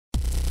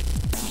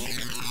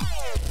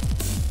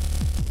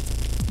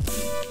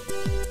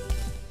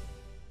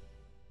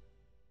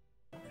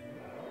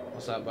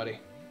What's up, buddy?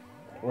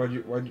 Why'd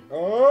you...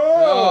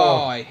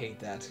 Oh, I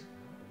hate that.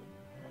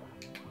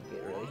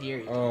 Get really here.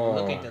 You Oh.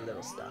 look at the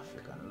little stuff.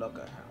 You're gonna look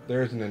at how.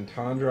 There's an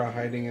entendre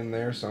hiding in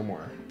there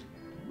somewhere.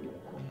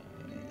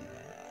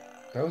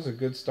 That was a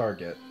good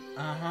Stargate.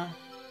 Uh-huh.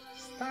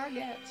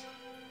 Stargate.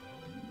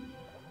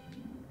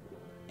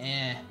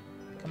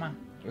 Come on.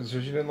 So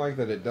she didn't like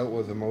that it dealt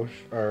with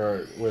emotion,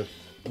 or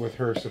with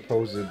her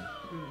supposed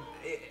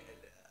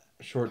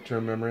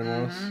short-term memory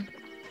loss.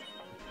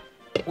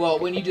 Well,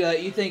 when you do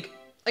that, you think,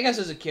 I guess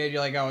as a kid,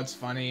 you're like, oh, it's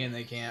funny, and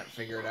they can't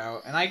figure it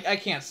out. And I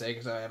can't say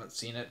because I haven't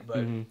seen it,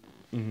 but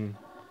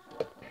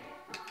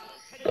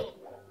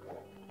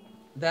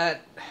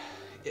that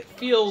it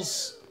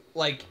feels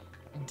like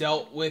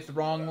dealt with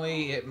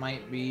wrongly. It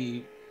might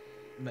make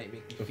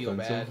you feel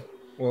bad.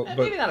 Well,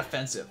 Maybe not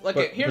offensive. Like,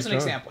 here's an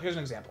John, example. Here's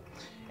an example.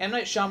 M.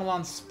 Night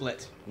Shyamalan's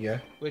Split. Yeah.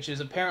 Which is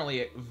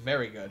apparently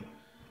very good.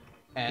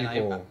 And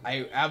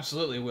I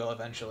absolutely will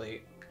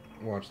eventually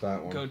watch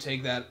that one. go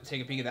take a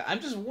peek at that. I'm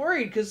just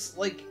worried because,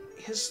 like,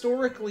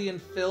 historically in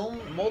film,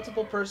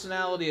 multiple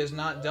personality is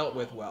not dealt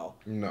with well.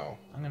 No.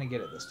 I'm gonna get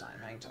it this time.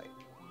 Hang tight.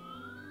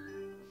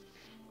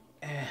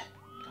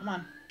 Come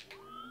on.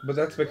 But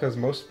that's because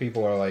most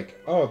people are like,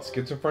 oh, it's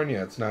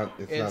schizophrenia. It's not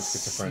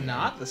schizophrenia. It's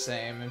not the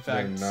same. In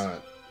fact, they're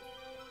not.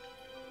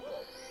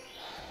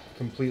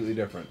 Completely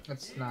different.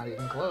 It's not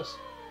even close.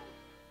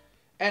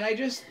 And I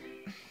just...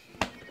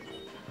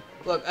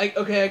 Look, I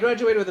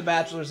graduated with a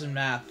bachelor's in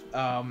math,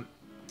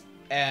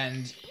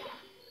 and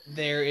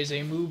there is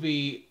a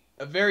movie,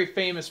 a very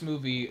famous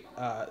movie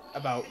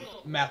about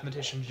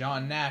mathematician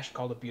John Nash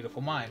called A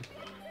Beautiful Mind.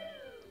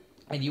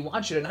 And you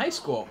watch it in high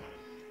school,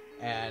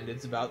 and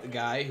it's about the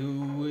guy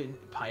who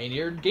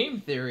pioneered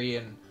game theory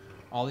and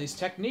all these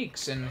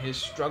techniques and his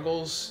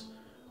struggles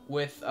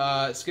with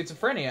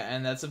schizophrenia,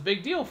 and that's a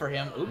big deal for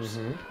him. Oops,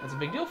 that's a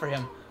big deal for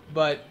him.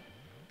 But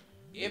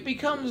it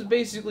becomes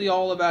basically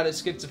all about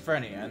his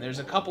schizophrenia, and there's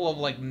a couple of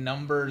like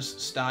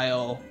numbers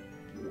style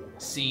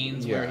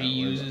scenes where he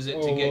uses it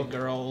to get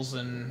girls,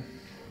 and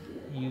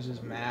he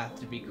uses math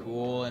to be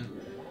cool. And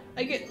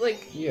I get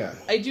like,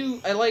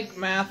 I like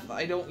math.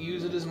 I don't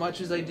use it as much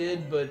as I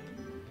did, but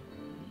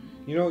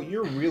you know,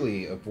 you're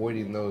really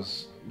avoiding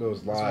those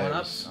lives.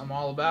 One-ups, I'm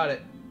all about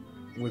it.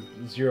 With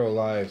 0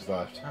 lives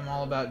left. I'm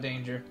all about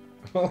danger.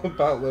 All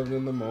about living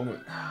in the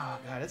moment. Oh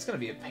god, it's gonna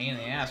be a pain in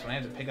the ass when I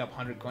have to pick up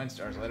 100 coin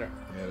stars later.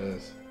 Yeah, it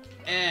is.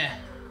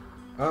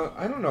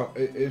 I don't know.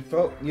 It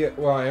felt... Yeah,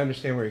 well, I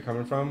understand where you're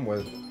coming from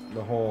with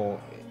the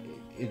whole...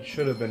 It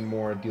should have been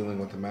more dealing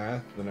with the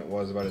math than it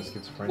was about his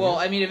schizophrenia. Well,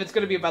 I mean, if it's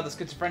gonna be about the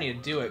schizophrenia,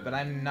 do it, but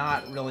I'm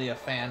not really a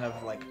fan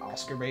of, like,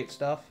 Oscar bait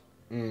stuff.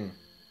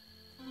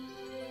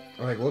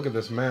 Like, look at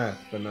this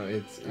math, but no,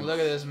 it's... Look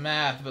at this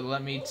math, but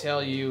let me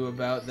tell you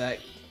about that...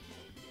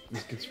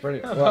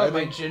 Schizophrenia. About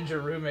my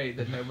ginger roommate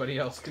that nobody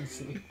else can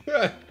see.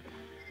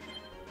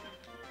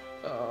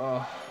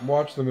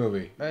 Watch the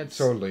movie.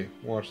 Totally.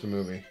 Watch the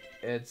movie.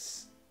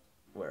 It's...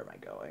 Where am I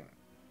going?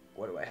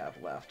 What do I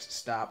have left?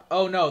 Stop.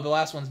 Oh no, the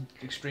last one's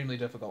extremely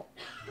difficult.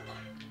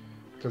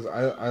 Because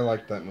I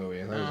liked that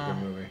movie. That was a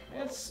good movie.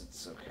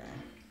 It's okay.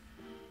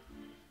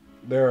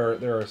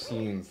 There are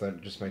scenes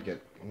that just make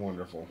it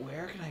wonderful.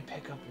 Where can I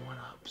pick up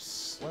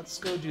 1-ups? Let's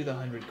go do the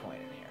 100 coin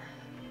in here.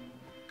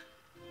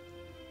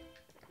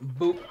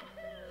 Boop.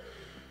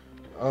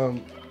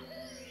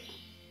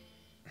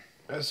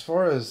 As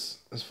far as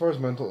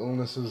mental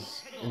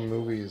illnesses in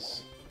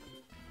movies,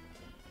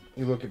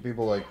 you look at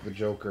people like the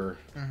Joker,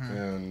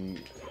 and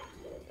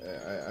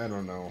I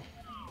don't know.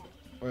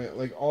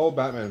 Like, all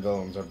Batman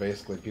villains are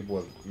basically people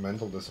with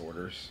mental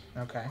disorders.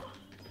 Okay.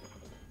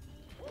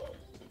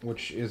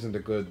 Which isn't a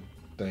good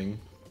thing.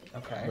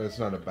 Okay. But it's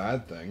not a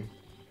bad thing.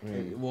 I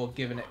mean, well,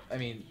 given it, I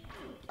mean,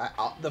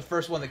 the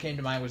first one that came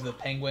to mind was the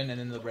Penguin and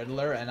then the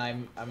Riddler, and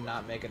I'm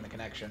not making the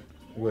connection.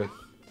 With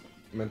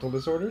mental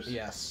disorders?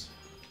 Yes.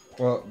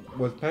 Well,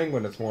 with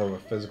Penguin, it's more of a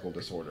physical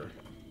disorder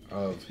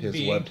of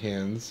his webbed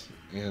hands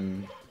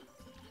and...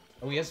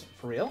 Oh, yes,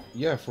 for real?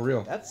 Yeah, for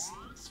real. That's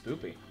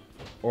spoopy.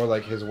 Or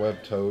like his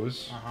webbed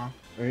toes. Uh-huh.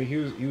 I mean,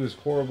 he was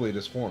horribly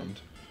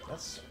disformed.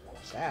 That's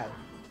sad.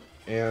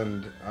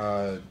 And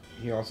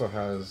he also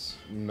has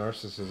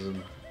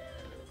narcissism,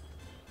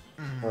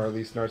 or at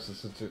least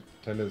narcissistic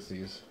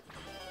tendencies.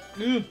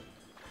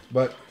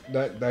 But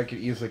that could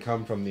easily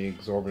come from the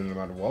exorbitant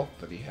amount of wealth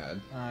that he had.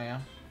 Oh yeah,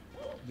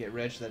 get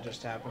rich, that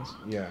just happens.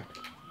 Yeah.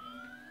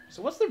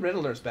 So what's the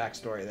Riddler's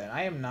backstory then?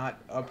 I am not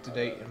up to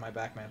date in my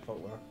Batman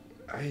folklore.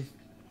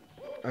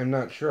 I'm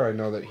not sure. I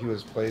know that he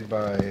was played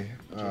by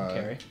Jim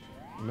Carrey.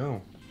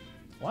 No.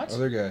 What?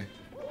 Other guy.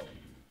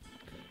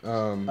 The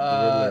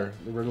Riddler.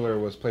 The Riddler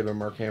was played by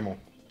Mark Hamill.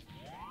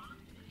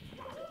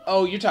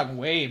 Oh, you're talking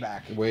way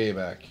back. Way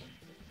back.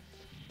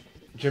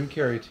 Jim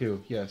Carrey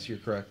too. Yes, you're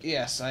correct.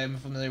 Yes, I am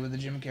familiar with the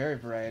Jim Carrey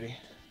variety.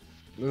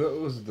 That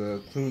was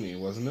the Clooney,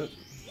 wasn't it?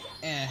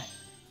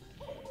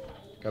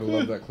 Gotta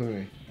love that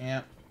Clooney.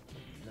 Yeah.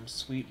 Them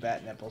sweet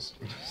bat nipples.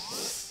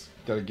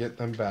 Gotta get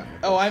them bat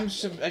nipples. Oh, I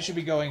should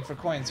be going for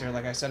coins here,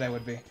 like I said I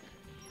would be.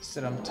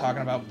 Instead, I'm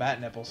talking about bat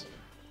nipples.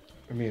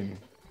 I mean,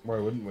 Why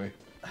wouldn't we?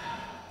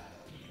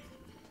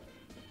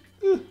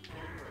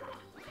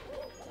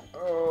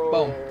 Oh.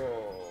 Boom.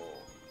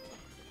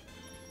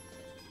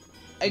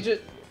 I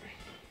just...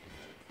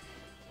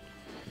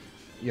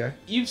 Yeah?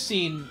 You've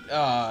seen,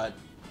 The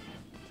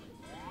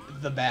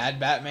Bad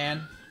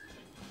Batman,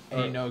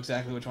 and you know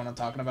exactly which one I'm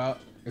talking about.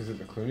 Is it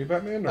the Clooney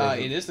Batman? Or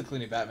It is the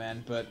Clooney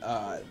Batman, but,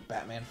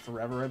 Batman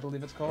Forever, I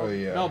believe it's called. Oh,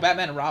 yeah. No,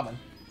 Batman and Robin.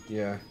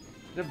 Yeah.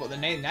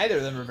 Neither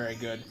of them are very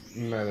good.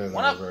 Neither of them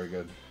are very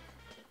good.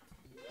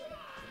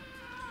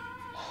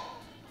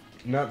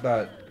 Not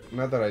that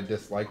I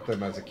disliked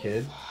them as a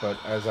kid, but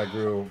as I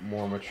grew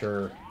more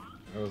mature,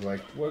 I was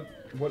like, what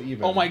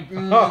even? Oh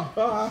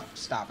my...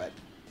 Stop it.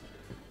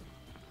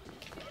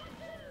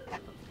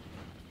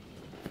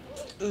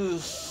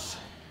 Oof.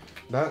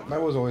 That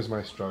was always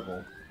my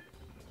struggle.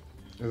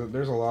 Is that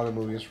there's a lot of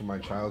movies from my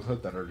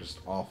childhood that are just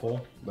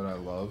awful that I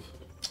love.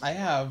 I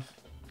have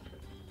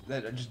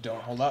that just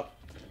don't hold up.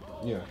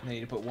 Yeah. They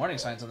need to put warning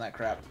signs on that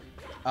crap.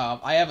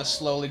 I have a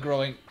slowly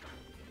growing...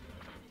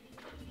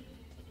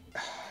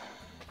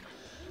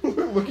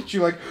 Look at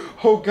you like,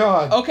 oh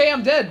god. Okay,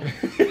 I'm dead.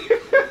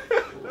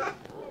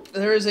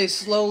 There is a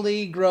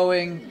slowly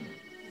growing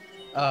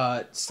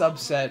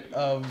subset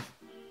of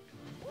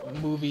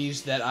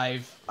movies that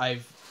I've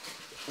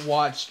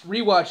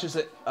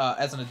rewatched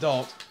as an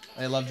adult.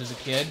 I loved as a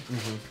kid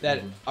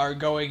that are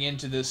going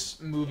into this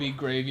movie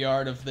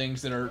graveyard of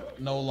things that are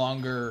no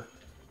longer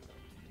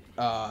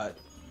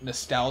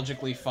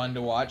nostalgically fun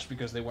to watch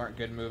because they weren't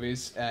good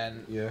movies,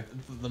 and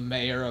the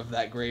mayor of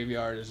that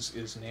graveyard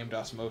is named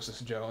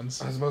Osmosis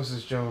Jones.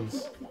 Osmosis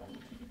Jones.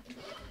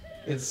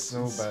 It's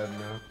so bad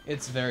now.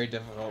 It's very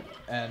difficult,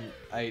 and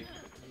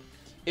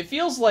it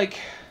feels like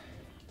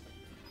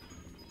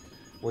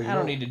I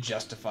don't need to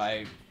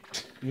justify.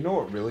 You know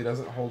what really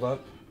doesn't hold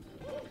up?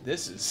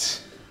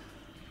 This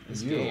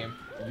game.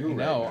 You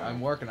know, right now. I'm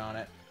working on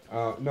it.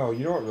 No,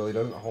 you know what really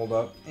doesn't hold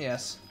up?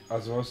 Yes.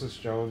 Osmosis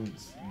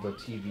Jones, the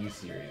TV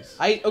series.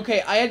 I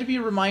had to be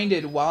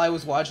reminded while I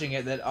was watching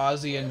it that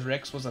Ozzy and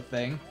Drix was a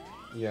thing.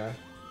 Yeah.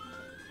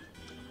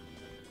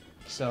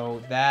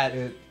 So that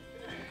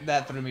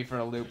threw me for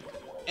a loop.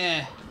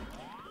 Eh.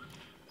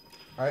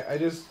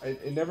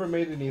 It never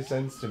made any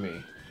sense to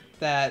me.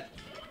 That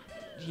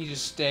he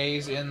just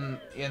stays in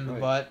the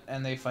butt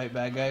and they fight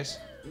bad guys.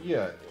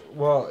 Yeah.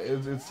 Well,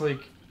 it's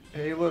like,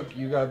 hey, look,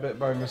 you got bit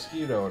by a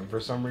mosquito, and for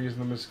some reason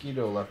the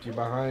mosquito left you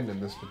behind in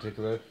this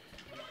particular.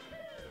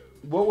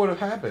 What would have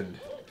happened?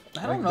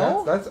 I don't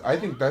know. I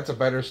think that's a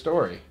better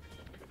story.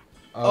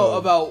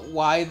 About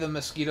why the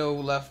mosquito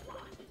left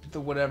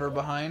the whatever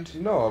behind?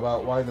 No,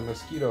 about why the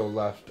mosquito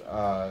left.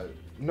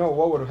 No,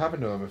 what would have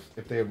happened to them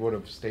if they would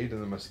have stayed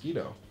in the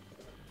mosquito?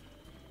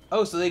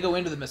 Oh, so they go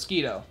into the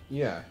mosquito.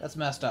 Yeah. That's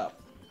messed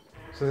up.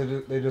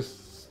 So they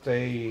just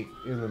stay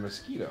in the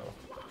mosquito.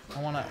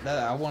 I wanna.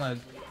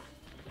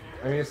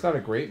 I mean, it's not a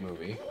great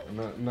movie. I'm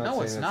not no,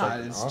 saying it's not.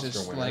 Like it's Oscar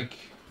just winner. like.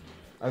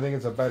 I think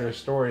it's a better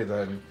story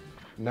than.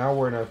 Now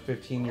we're in a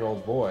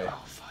 15-year-old boy.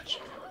 Oh fudge!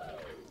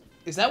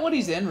 Is that what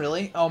he's in,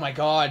 really? Oh my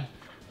god!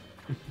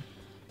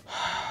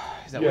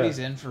 Is that what he's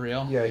in for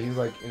real? Yeah, he's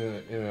like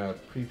in a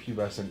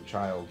prepubescent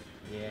child.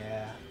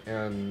 Yeah.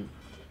 And.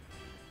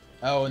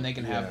 Oh, and they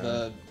can have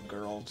the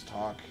girls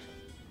talk.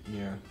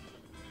 Yeah.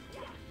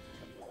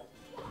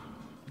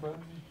 But...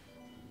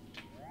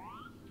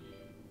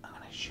 I'm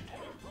gonna shoot it.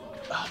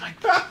 Oh my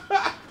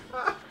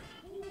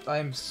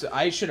god!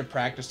 I should have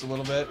practiced a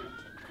little bit.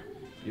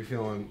 You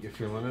feeling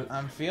it?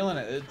 I'm feeling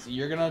it.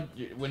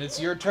 When it's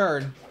your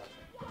turn.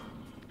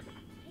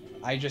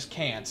 I just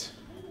can't.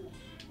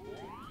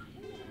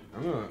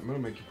 I'm gonna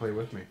make you play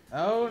with me.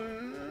 Oh,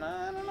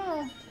 I don't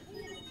know.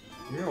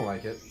 You're gonna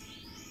like it.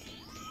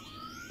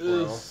 Or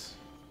Oof. else.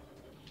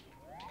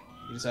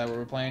 You decide what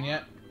we're playing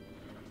yet?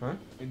 Huh?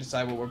 You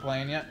decide what we're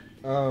playing yet?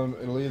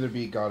 It'll either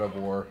be God of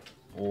War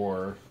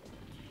or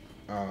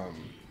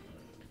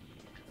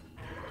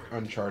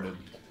Uncharted.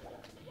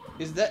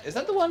 Is that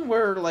the one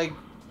where like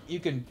you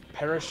can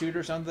parachute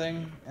or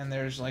something and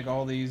there's like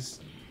all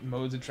these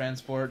modes of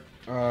transport?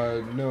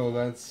 No,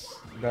 that's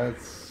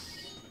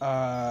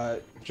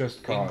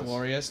Just Cause.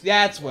 Inglorious.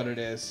 That's what it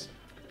is.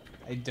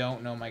 I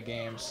don't know my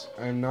games.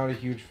 I'm not a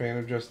huge fan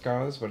of Just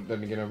Cause, but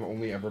then again, I've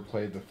only ever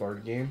played the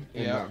third game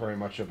and not very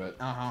much of it.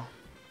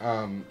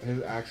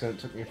 His accent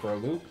took me for a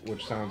loop,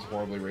 which sounds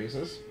horribly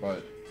racist,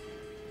 but...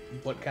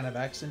 What kind of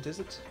accent is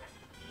it?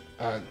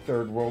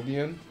 Third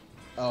Worldian.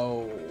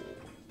 Oh,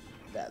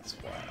 that's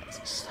why.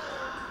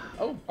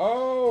 Oh.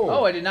 Oh!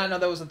 Oh, I did not know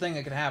that was a thing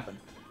that could happen.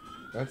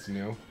 That's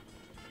new.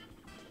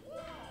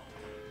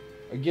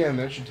 Again,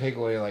 that should take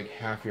away like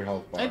half your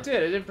health bar. It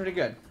did pretty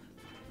good.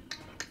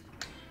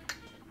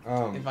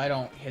 If I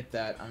don't hit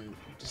that, I'm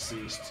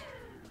deceased.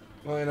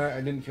 Well, and I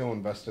didn't feel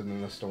invested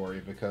in the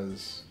story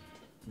because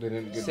they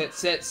didn't get...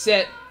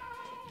 Sit!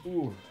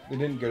 Ooh, they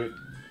didn't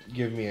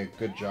give me a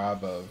good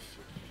job of,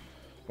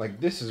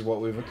 like, this is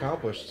what we've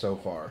accomplished so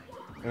far.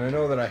 And I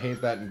know that I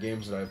hate that in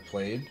games that I've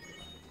played.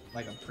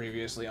 Like a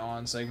previously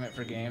on segment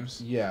for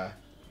games? Yeah.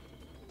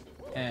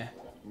 Eh.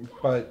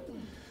 But,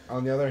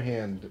 on the other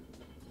hand,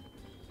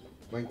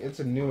 like, it's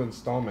a new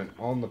installment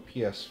on the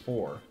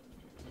PS4.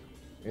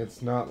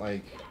 It's not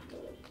like,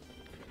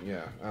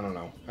 yeah, I don't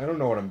know. I don't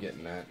know what I'm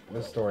getting at.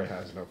 This story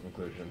has no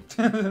conclusion.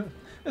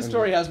 This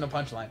story has no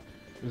punchline.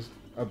 Just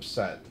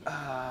upset.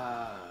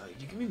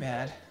 You can be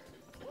mad.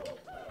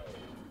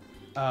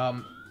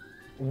 I've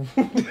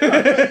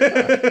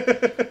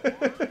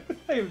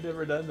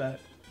never done that.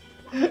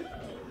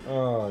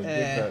 Oh,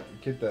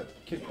 kick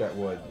that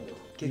wood.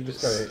 You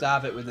just gotta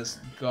stop it with this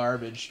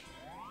garbage.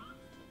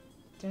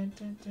 Take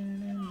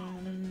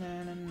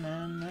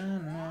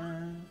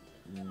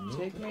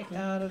me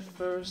out of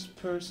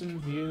first-person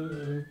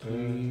view,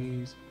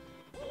 please.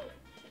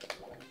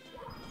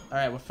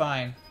 Alright, we're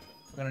fine.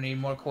 We're gonna need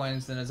more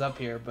coins than is up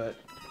here, but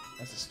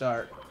that's a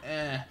start.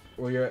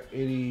 Well, you're at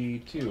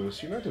 82,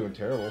 so you're not doing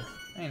terrible.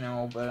 I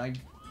know, but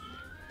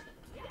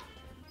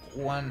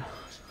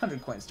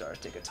 100 coin stars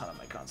take a ton of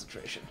my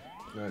concentration.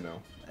 I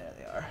know. There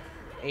they are.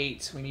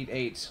 8. We need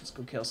 8. Let's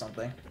go kill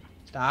something.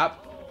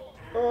 Stop.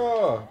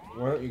 Oh,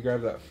 why don't you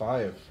grab that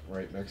 5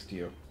 right next to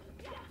you?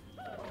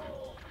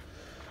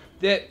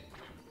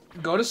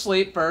 Go to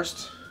sleep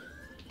first.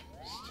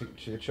 Just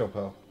take a chill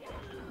pill.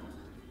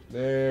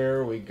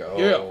 There we go.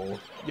 Yeah.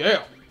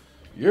 Yeah.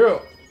 Yeah.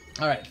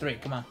 Alright, 3.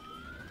 Come on.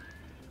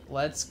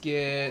 Let's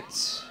get...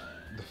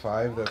 The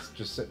 5 that's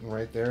just sitting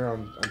right there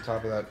on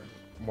top of that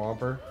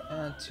Whomper.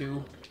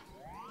 2.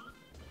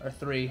 Or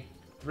 3.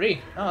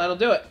 3. Oh, that'll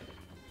do it.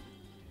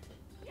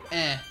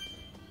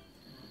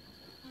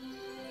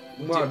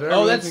 Wow, did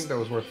I really think that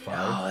was worth 5?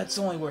 Oh, that's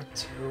only worth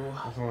 2.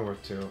 That's only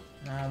worth 2.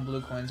 No,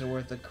 blue coins are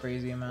worth a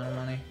crazy amount of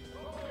money.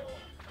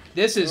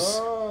 This is...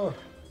 Oh.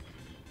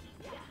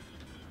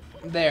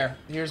 There.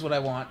 Here's what I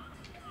want.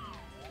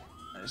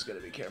 I just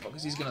gotta be careful,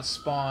 because he's gonna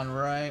spawn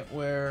right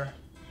where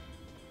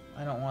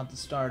I don't want the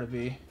star to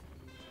be.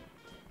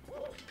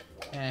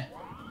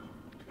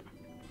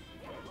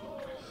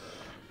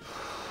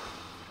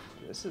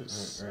 This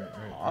is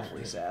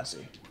awfully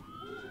sassy.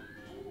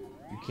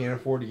 You can't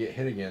afford to get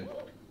hit again.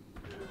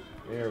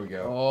 There we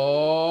go.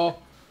 Oh!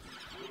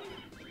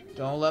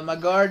 Don't let my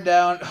guard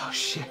down. Oh,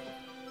 shit.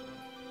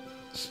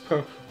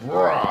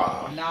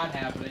 Not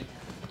happening.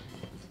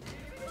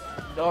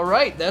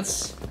 Alright,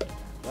 that's...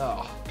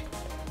 Oh.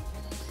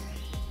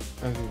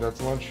 I think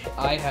that's lunch.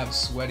 I have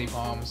sweaty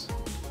palms.